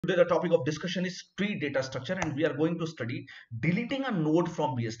Today the topic of discussion is tree data structure, and we are going to study deleting a node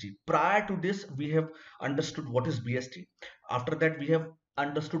from BST. Prior to this, we have understood what is BST. After that, we have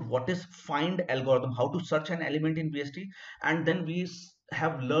understood what is find algorithm, how to search an element in BST, and then we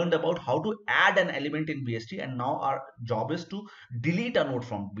have learned about how to add an element in BST, and now our job is to delete a node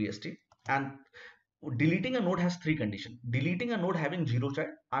from BST. And deleting a node has three conditions. Deleting a node having zero child,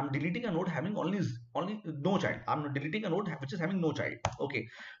 I'm deleting a node having only no child, I'm deleting a node which is having no child. Okay,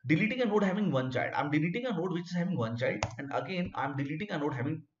 deleting a node having one child, I'm deleting a node which is having one child, and again I'm deleting a node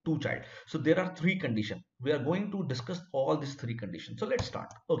having two child. So there are three conditions. We are going to discuss all these three conditions. So let's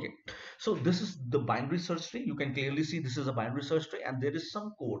start. Okay, so this is the binary search tree. You can clearly see this is a binary search tree, and there is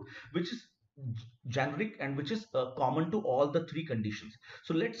some code which is generic and which is common to all the three conditions.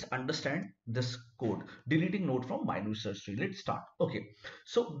 So let's understand this code, deleting node from binary search tree. Let's start. Okay,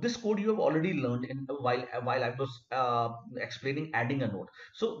 so this code you have already learned in while I was explaining adding a node.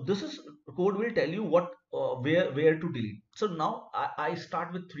 So this is code will tell you what where to delete. So now I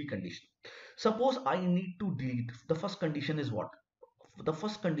start with three conditions. Suppose I need to delete. The first condition is what? The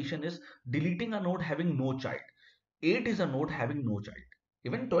first condition is deleting a node having no child. 8 is a node having no child.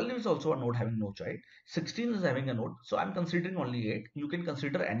 Even 12 is also a node having no child. 16 is having a node. So I'm considering only 8. You can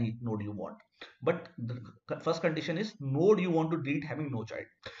consider any node you want. But the first condition is node you want to delete having no child.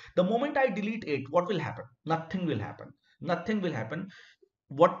 The moment I delete 8, what will happen? Nothing will happen. Nothing will happen.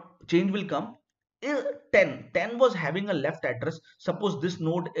 What change will come? Is 10. 10 was having a left address. Suppose this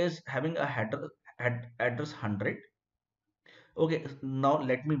node is having a header address 100. Okay, now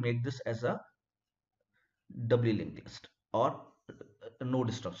let me make this as a doubly linked list or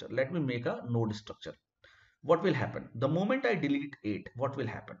node structure. Let me make a node structure. What will happen? The moment I delete 8, what will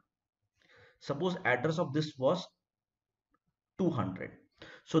happen? Suppose address of this was 200.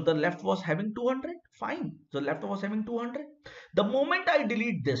 So the left was having 200. Fine. The left was having 200. The moment I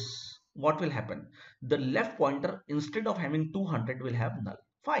delete this, what will happen? The left pointer instead of having 200 will have null.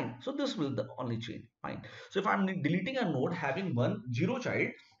 Fine. So this will the only change. Fine. So if I'm deleting a node having 0 child,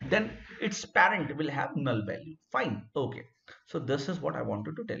 then its parent will have null value. Fine. Okay. So this is what I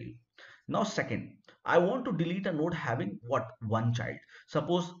wanted to tell you. Now second, I want to delete a node having what? One child.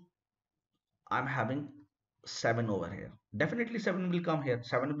 Suppose I'm having 7 over here. Definitely 7 will come here.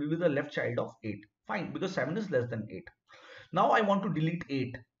 7 will be the left child of 8. Fine, because 7 is less than 8. Now I want to delete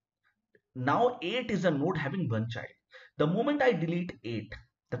 8. Now 8 is a node having one child. The moment I delete 8,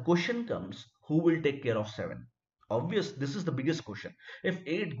 the question comes, who will take care of 7? Obvious, this is the biggest question. If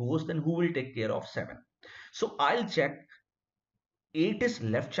 8 goes, then who will take care of 7? So I'll check 8 is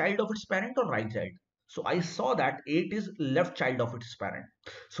left child of its parent or right child. So I saw that 8 is left child of its parent.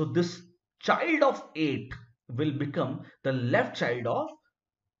 So this child of 8 will become the left child of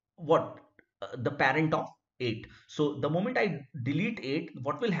what? The parent of 8. So the moment I delete 8,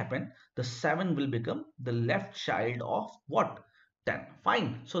 what will happen? The 7 will become the left child of what? 10.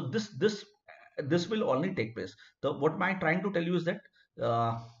 Fine. So this will only take place. What am I trying to tell you is that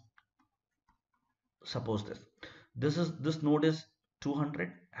uh, suppose this node is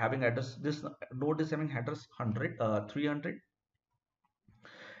 200 having address, this node is having address 100 300,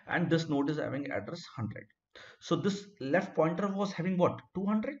 and this node is having address 100. So this left pointer was having what?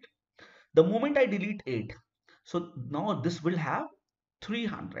 200. The moment I delete 8, so now this will have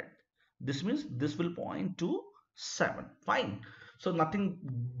 300. This means this will point to 7. Fine. So nothing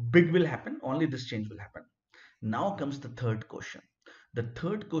big will happen, only this change will happen. Now comes the third question. The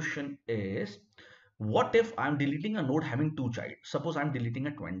third question is, what if I'm deleting a node having two child? Suppose I'm deleting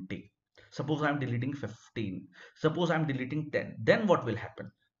a 20. Suppose I'm deleting 15. Suppose I'm deleting 10. Then what will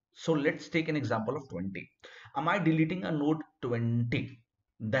happen? So let's take an example of 20. Am I deleting a node 20?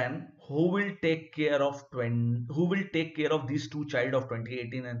 Then who will take care of 20? Who will take care of these two child of 20,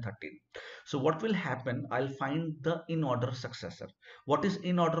 18 and 13? So what will happen? I'll find the in order successor. What is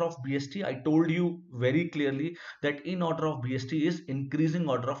in order of BST? I told you very clearly that in order of BST is increasing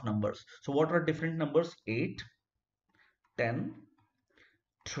order of numbers. So what are different numbers? 8, 10,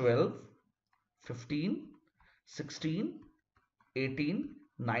 12, 15, 16, 18,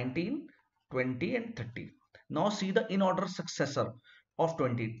 19, 20 and 30. Now see the in order successor of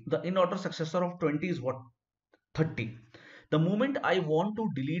 20. The in order successor of 20 is what? 30. The moment I want to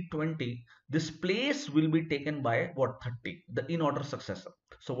delete 20, this place will be taken by what? 30, the in order successor.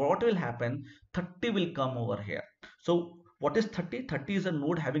 So what will happen? 30 will come over here. So what is 30? 30 is a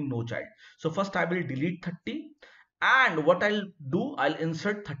node having no child. So first I will delete 30, and what I'll do, I'll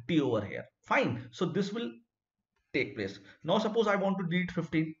insert 30 over here. Fine. So this will take place. Now suppose I want to delete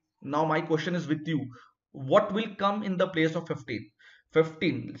 15. Now my question is with you. What will come in the place of 15?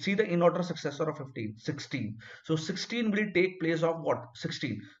 15. See the in order successor of 15, 16. So 16 will take place of what?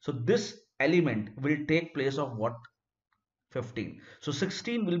 16. So this element will take place of what? 15. So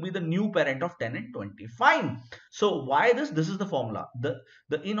 16 will be the new parent of 10 and 20. Fine. So why this? This is the formula.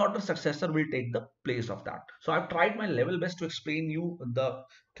 The in order successor will take the place of that. So I've tried my level best to explain you the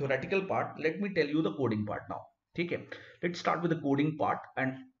theoretical part. Let me tell you the coding part now. Okay. Let's start with the coding part,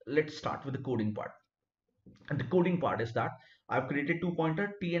 and let's start with the coding part. And the coding part is that I've created two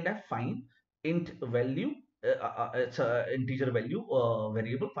pointer t and f. Fine. Int value. It's a integer value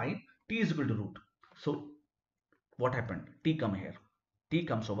variable. Fine. T is equal to root. So what happened? T come here. T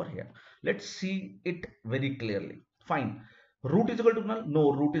comes over here. Let's see it very clearly. Fine. Root is equal to null?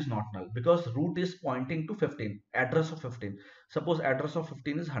 No, root is not null because root is pointing to 15, address of 15. Suppose address of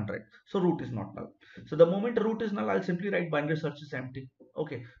 15 is 100. So root is not null. So the moment root is null, I'll simply write binary search is empty.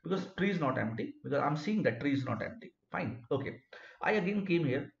 Okay, because tree is not empty, because I'm seeing that tree is not empty. Fine. Okay. I again came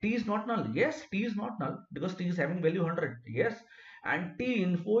here. T is not null. Yes, T is not null because T is having value 100. Yes. And T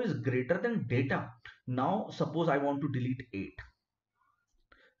info is greater than data. Now suppose I want to delete 8.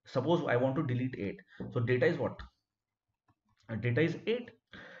 Suppose I want to delete 8. So data is what? Data is 8.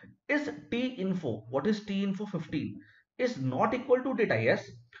 Is T info, what is T info 15? Is not equal to data. Yes.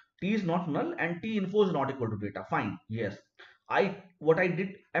 T is not null and T info is not equal to data. Fine. Yes. What I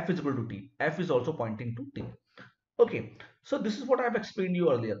did, F is equal to T. F is also pointing to T. Okay, so this is what I have explained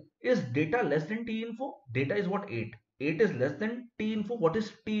you earlier. Is data less than T info? Data is what? 8. 8 is less than T info. What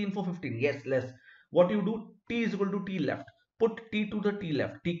is T info 15? Yes, less. What you do? T is equal to T left. Put T to the T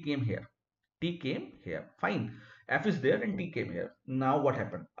left. T came here. T came here. Fine. F is there and T came here. Now what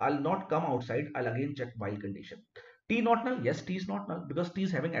happened? I'll not come outside. I'll again check while condition. T not null? Yes, T is not null because T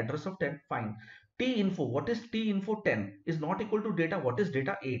is having address of 10. Fine. T info. What is T info 10? Is not equal to data. What is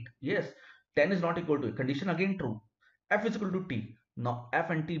data 8? Yes. 10 is not equal to it. Condition again true. F is equal to T. Now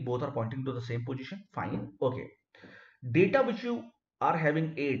F and T both are pointing to the same position. Fine. Okay. Data which you are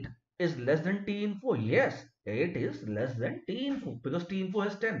having 8 is less than T info. Yes. 8 is less than T info because T info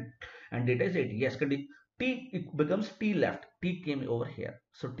has 10 and data is 8. Yes. T becomes T left. T came over here.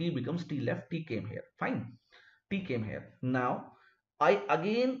 So T becomes T left. T came here. Fine. T came here. Now I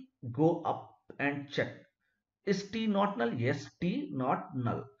again go up and check. Is T not null? Yes, T not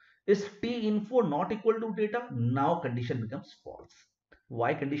null. Is T info not equal to data? Now condition becomes false.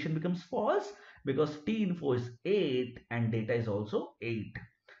 Why condition becomes false? Because T info is 8 and data is also 8.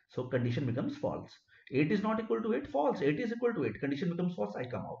 So condition becomes false. 8 is not equal to 8, false. 8 is equal to 8. Condition becomes false, I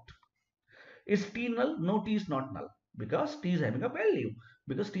come out. Is T null? No, T is not null. Because T is having a value.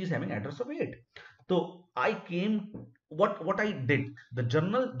 Because T is having address of 8. So I came, what I did, the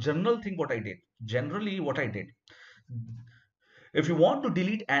general thing what I did, generally what I did, if you want to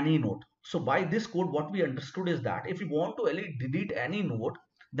delete any node, so by this code what we understood is that if you want to delete any node,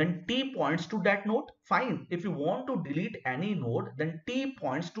 then T points to that node. Fine. If you want to delete any node, then T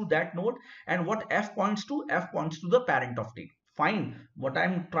points to that node. And what F points to? F points to the parent of T. Fine. What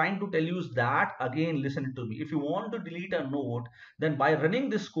I'm trying to tell you is that, again listen to me, if you want to delete a node, then by running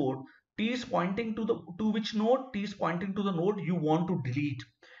this code, T is pointing to the which node? T is pointing to the node you want to delete.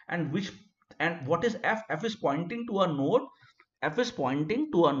 And what is F? F is pointing to a node. F is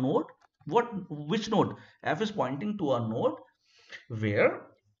pointing to a node. Which node? F is pointing to a node where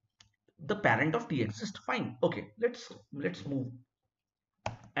the parent of T exists. Fine. Okay, let's move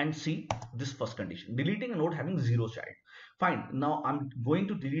and see this first condition. Deleting a node having 0 child. Fine. Now I'm going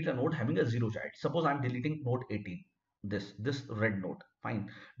to delete a node having a 0 child. Suppose I'm deleting node 18. This red node. Fine.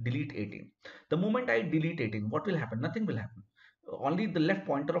 Delete 18. The moment I delete 18, what will happen? Nothing will happen. Only the left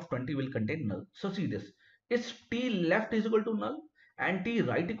pointer of 20 will contain null. So see this. Is T left is equal to null and T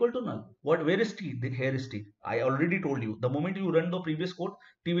right equal to null? Where is T? Here is T. I already told you. The moment you run the previous code,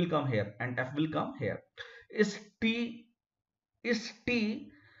 T will come here and F will come here. Is T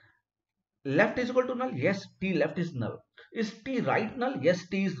left is equal to null? Yes, T left is null. Is T right null? Yes,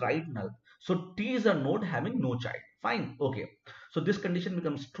 T is right null. So T is a node having no child. Fine. Okay. So this condition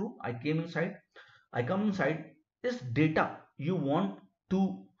becomes true. I came inside. I come inside. Is data you want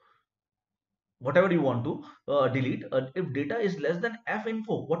to, whatever you want to delete, if data is less than F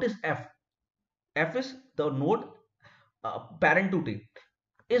info, what is F? F is the node parent to T.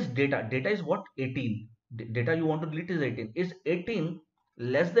 Is data is what? 18. Data you want to delete is 18. Is 18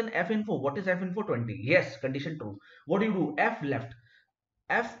 less than F info? What is F info? 20. Yes, condition true. What do you do? F left,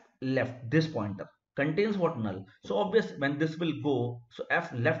 this pointer contains what? Null. So obvious when this will go, so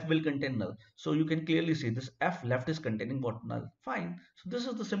F left will contain null. So you can clearly see this F left is containing what? Null. Fine. So this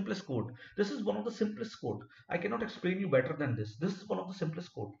is the simplest code. This is one of the simplest code. I cannot explain you better than this. This is one of the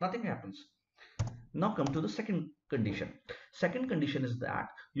simplest code. Nothing happens. Now come to the second condition. Second condition is that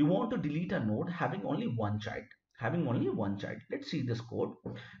you want to delete a node having only one child. Having only one child. Let's see this code.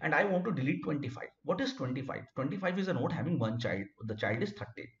 And I want to delete 25. What is 25? 25 is a node having one child. The child is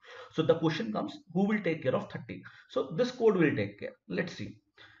 30. So the question comes, who will take care of 30? So this code will take care. Let's see.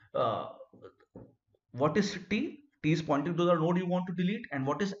 Uh, what is T? T is pointing to the node you want to delete. And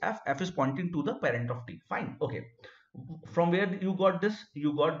what is F? F is pointing to the parent of T. Fine. Okay. From where you got this?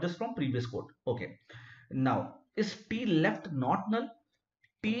 You got this from previous code. Okay. Now, is T left not null?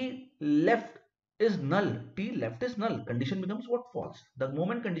 T left is null. T left is null. Condition becomes what? False. The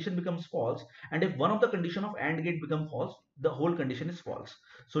moment condition becomes false, and if one of the condition of AND gate become false, the whole condition is false.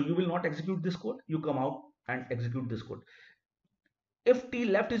 So you will not execute this code. You come out and execute this code. If T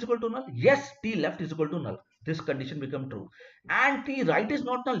left is equal to null, yes, T left is equal to null. This condition become true. And T right is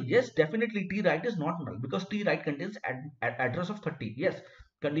not null. Yes, definitely T right is not null because T right contains address of 30. Yes,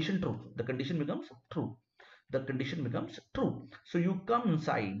 condition true. The condition becomes true. The condition becomes true. So you come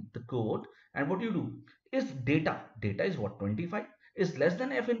inside the code and what you do is data is what? 25 is less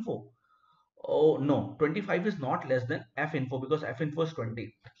than f info. Oh no, 25 is not less than f info because f info is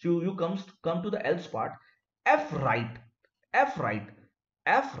 20. So you come to the else part. F right, f right,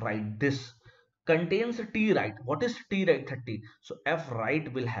 f right this contains t right. What is t right? 30. So f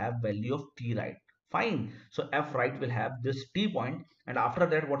right will have value of t right. Fine. So f right will have this t point, and after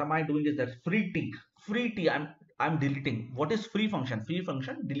that what am I doing is that free t. Free t I'm deleting. What is free function? Free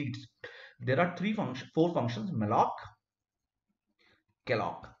function deletes. There are four functions: malloc,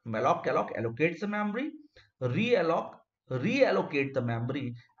 calloc. Malloc, calloc allocates the memory, realloc, reallocate the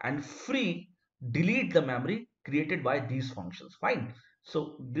memory, and free delete the memory created by these functions. Fine.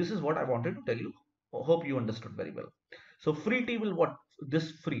 So this is what I wanted to tell you. Hope you understood very well. So free t will what?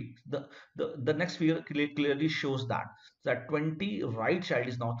 This free. The next figure clearly shows that 20 right child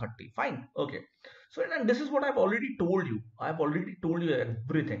is now 30. Fine. Okay. So and this is what I've already told you. I've already told you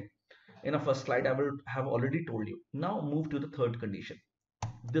everything. In a first slide, I will have already told you. Now move to the third condition.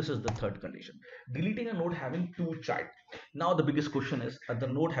 This is the third condition. Deleting a node having two child. Now the biggest question is the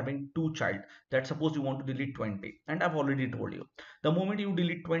node having two child. That suppose you want to delete 20, and I've already told you. The moment you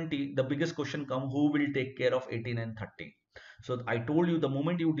delete 20, the biggest question come, who will take care of 18 and 30? So I told you the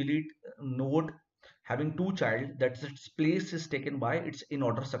moment you delete node having two child, that its place is taken by its in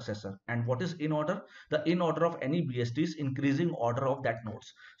order successor. And what is in order? The in order of any BST is increasing order of that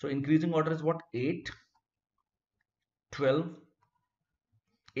nodes. So increasing order is what? 8, 12,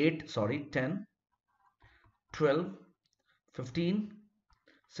 8 sorry 10, 12, 15,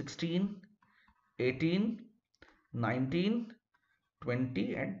 16, 18, 19,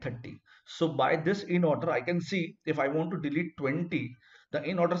 20 and 30. So by this in order I can see if I want to delete 20, the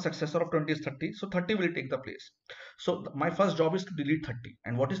in order successor of 20 is 30, so 30 will take the place. So my first job is to delete 30.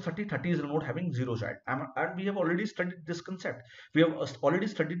 And what is 30? 30 is a node having zero child. And we have already studied this concept. We have already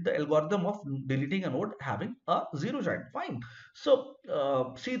studied the algorithm of deleting a node having a zero child. Fine. So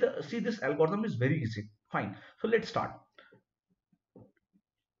see this algorithm is very easy. Fine. So let's start.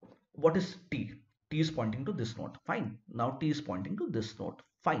 What is T? T is pointing to this node. Fine. Now T is pointing to this node.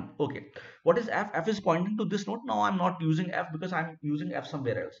 Fine. Okay. What is F? F is pointing to this node. Now I'm not using F because I'm using F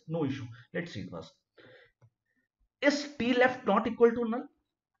somewhere else. No issue. Let's see first. Is T left not equal to null?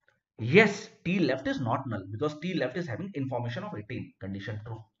 Yes, T left is not null because T left is having information of 18. Condition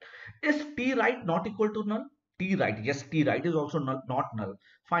true. Is T right not equal to null? T right. Yes, T right is also null, not null.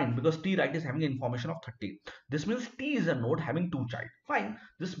 Fine, because T right is having information of 30. This means T is a node having two child. Fine.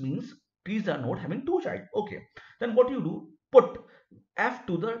 This means T is a node having two child. Okay. Then what you do? Put F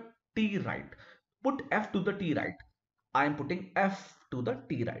to the T right. Put F to the T right. I am putting F to the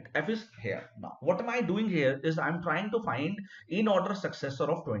T right. F is here. Now, what am I doing here is I'm trying to find in order successor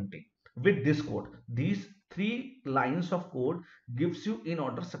of 20 with this code. These three lines of code gives you in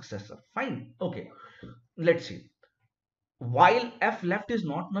order successor. Fine. Okay. Let's see. While F left is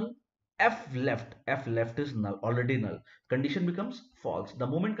not null, F left is null, already null. Condition becomes false. The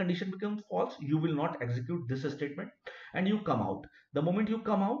moment condition becomes false, you will not execute this statement and you come out. The moment you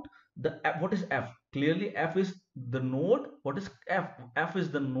come out, what is F? Clearly F is the node. What is F? F is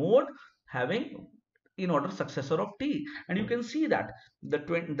the node having in order successor of T, and you can see that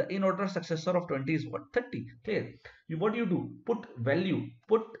the in order successor of 20 is what? 30. Clear. What do you do? Put value,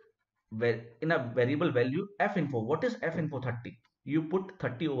 put in a variable value f info. What is f info? 30. You put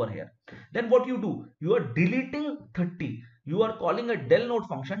 30 over here. Then what you do? You are deleting 30. You are calling a del node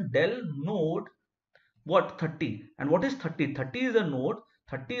function. Del node what? 30. And what is 30? 30 is a node.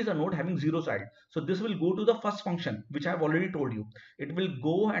 30 is a node having zero child. So this will go to the first function, which I have already told you. It will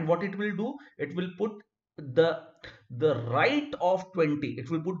go, and what it will do? It will put the the right of 20, it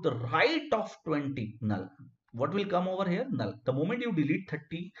will put the right of 20 null. What will come over here? Null. The moment you delete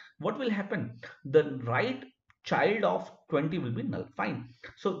 30, what will happen? The right child of 20 will be null. Fine.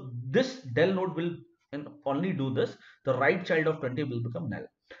 So this del node will only do this. The right child of 20 will become null.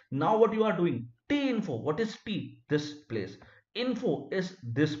 Now what you are doing, t info, what is t? This place. Info is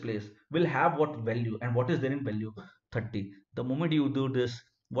this place, will have what value, and what is there in value? 30. The moment you do this,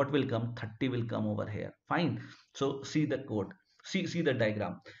 what will come? 30 will come over here. Fine. So see the code, see the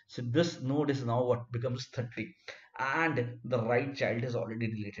diagram. So this node is now what becomes 30, and the right child is already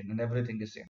deleted and everything is same.